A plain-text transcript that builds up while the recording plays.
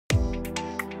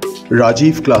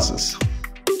Rajeev Classes,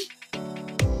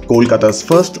 Kolkata's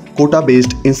first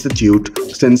Kota-based institute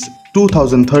since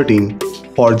 2013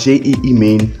 for JEE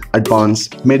Main,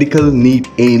 Advanced, Medical, NEET,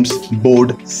 AIIMS,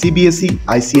 Board, CBSE,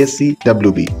 ICSE,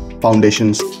 WB,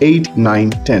 Foundations 8, 9,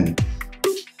 10.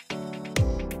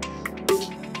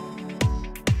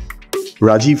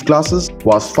 Rajeev Classes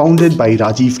was founded by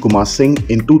Rajiv Kumar Singh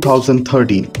in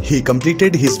 2013. He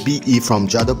completed his BE from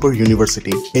Jadavpur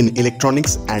University in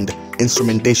Electronics and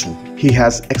Instrumentation. He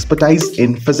has expertise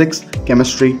in physics,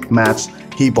 chemistry, maths.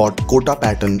 He bought Kota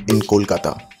pattern in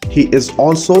Kolkata. He is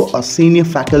also a senior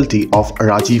faculty of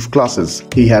Rajeev Classes.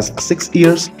 He has 6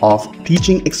 years of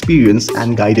teaching experience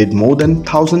and guided more than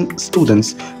 1,000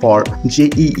 students for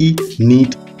JEE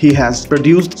NEET. He has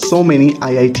produced so many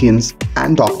IITians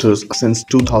and doctors since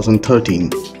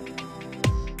 2013.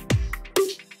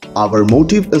 Our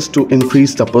motive is to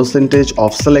increase the percentage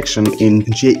of selection in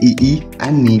JEE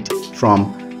and NEET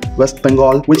from West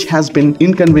Bengal, which has been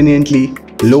inconveniently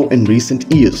low in recent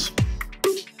years.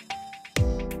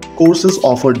 Courses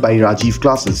offered by Rajeev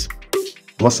Classes: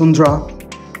 Vasundhra,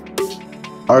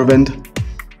 Arvinda,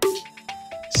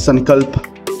 Sankalpa,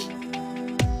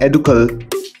 Edukal,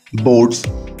 Boards,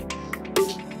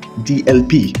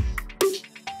 DLP.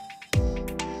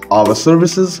 Our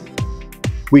services: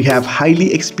 we have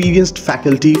highly experienced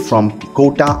faculty from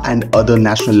Kota and other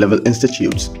national level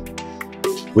institutes.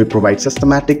 We provide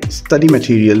systematic study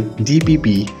material,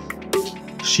 DPP,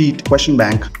 sheet, question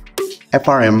bank,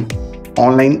 FRM,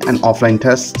 online and offline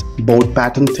tests, board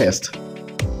pattern test,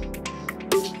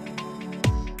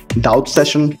 doubt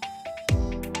session,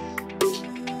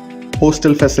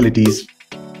 hostel facilities,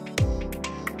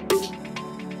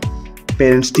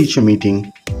 parents-teacher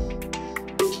meeting,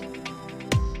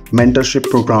 mentorship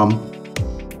program,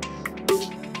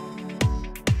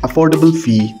 affordable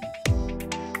fee,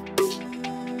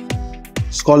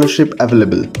 scholarship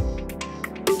available,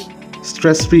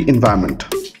 stress-free environment,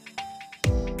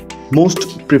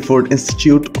 most preferred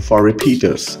institute for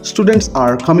repeaters. Students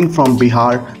are coming from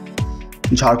Bihar,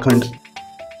 Jharkhand,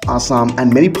 Assam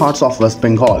and many parts of West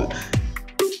Bengal.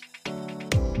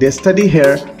 They study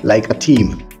here like a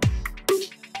team.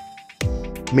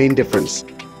 Main difference: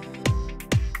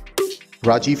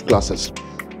 Rajeev Classes,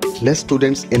 less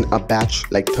students in a batch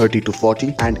like 30 to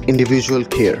 40 and individual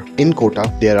care. In Kota,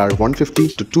 there are 150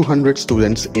 to 200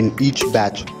 students in each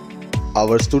batch.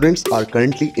 Our students are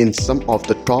currently in some of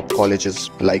the top colleges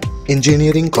like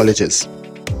engineering colleges,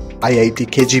 IIT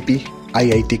KGP,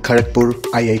 IIT Kharagpur,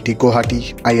 IIT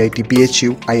Guwahati, IIT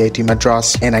BHU, IIT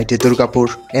Madras, NIT Durgapur,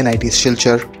 NIT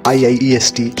Silchar,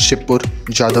 IIEST Shibpur,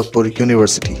 Jadavpur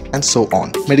University, and so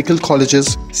on. Medical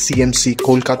colleges: CMC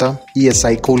Kolkata,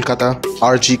 ESI Kolkata,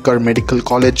 RG Kar Medical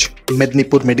College,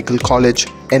 Mednipur Medical College,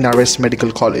 NRS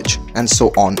Medical College, and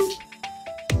so on.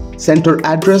 Center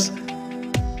address: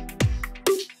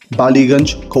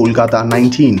 Ballygunge, Kolkata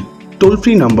 19.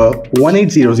 Toll-free number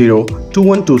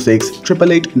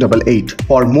 1800-2126-88888.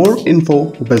 For more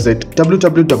info, visit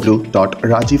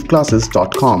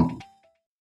www.rajeevclasses.com.